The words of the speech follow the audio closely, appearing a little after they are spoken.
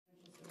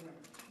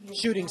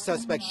Shooting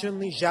suspect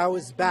Shunli Zhao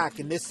is back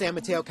in this San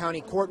Mateo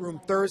County courtroom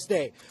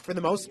Thursday, for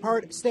the most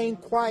part staying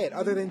quiet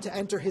other than to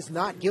enter his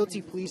not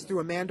guilty pleas through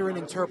a Mandarin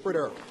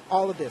interpreter.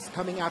 All of this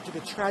coming after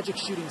the tragic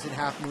shootings in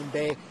Half Moon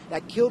Bay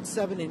that killed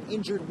 7 and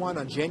injured 1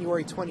 on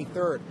January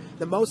 23rd,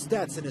 the most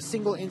deaths in a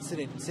single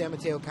incident in San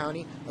Mateo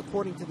County,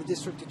 according to the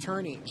district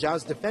attorney.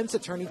 Zhao's defense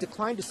attorney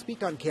declined to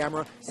speak on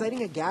camera,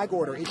 citing a gag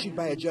order issued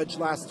by a judge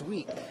last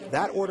week.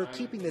 That order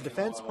keeping the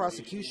defense,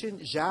 prosecution,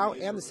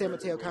 Zhao, and the San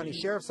Mateo County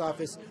Sheriff's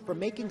Office from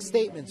making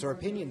statements or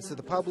opinions to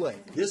the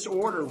public. This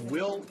order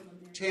will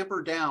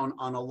tamper down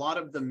on a lot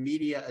of the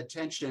media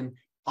attention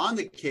on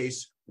the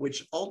case,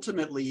 which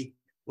ultimately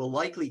will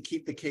likely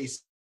keep the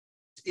case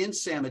in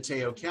San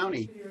Mateo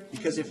County,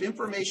 because if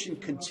information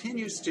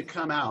continues to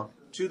come out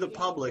to the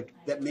public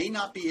that may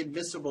not be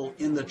admissible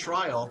in the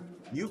trial,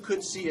 you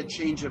could see a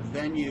change of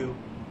venue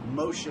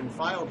motion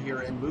filed here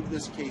and move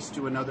this case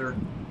to another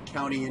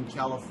county in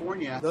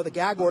California. Though the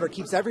gag order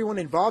keeps everyone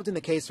involved in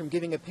the case from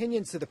giving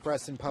opinions to the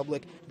press and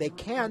public, they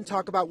can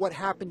talk about what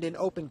happened in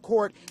open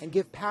court and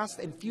give past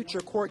and future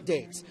court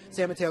dates.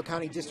 San Mateo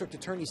County District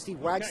Attorney Steve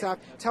Wagstaff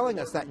telling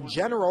us that in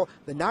general,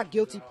 the not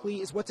guilty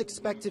plea is what's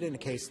expected in a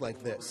case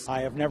like this.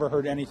 I have never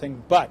heard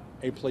anything but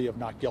a plea of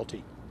not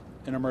guilty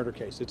in a murder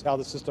case. It's how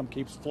the system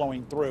keeps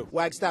flowing through.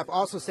 Wagstaff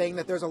also saying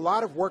that there's a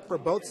lot of work for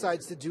both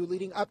sides to do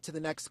leading up to the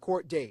next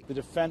court date. The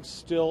defense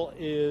still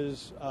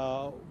is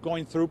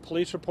going through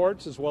police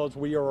reports, as well as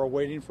we are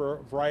awaiting for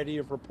a variety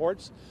of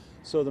reports.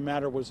 So the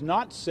matter was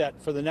not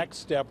set for the next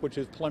step, which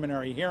is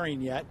preliminary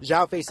hearing yet.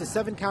 Zhao faces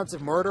 7 counts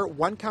of murder,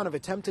 1 count of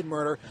attempted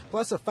murder,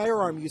 plus a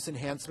firearm use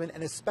enhancement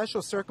and a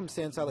special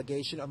circumstance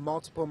allegation of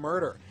multiple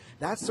murder.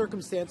 That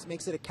circumstance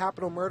makes it a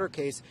capital murder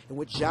case in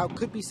which Zhao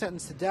could be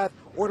sentenced to death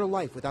or to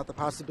life without the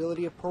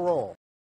possibility of parole.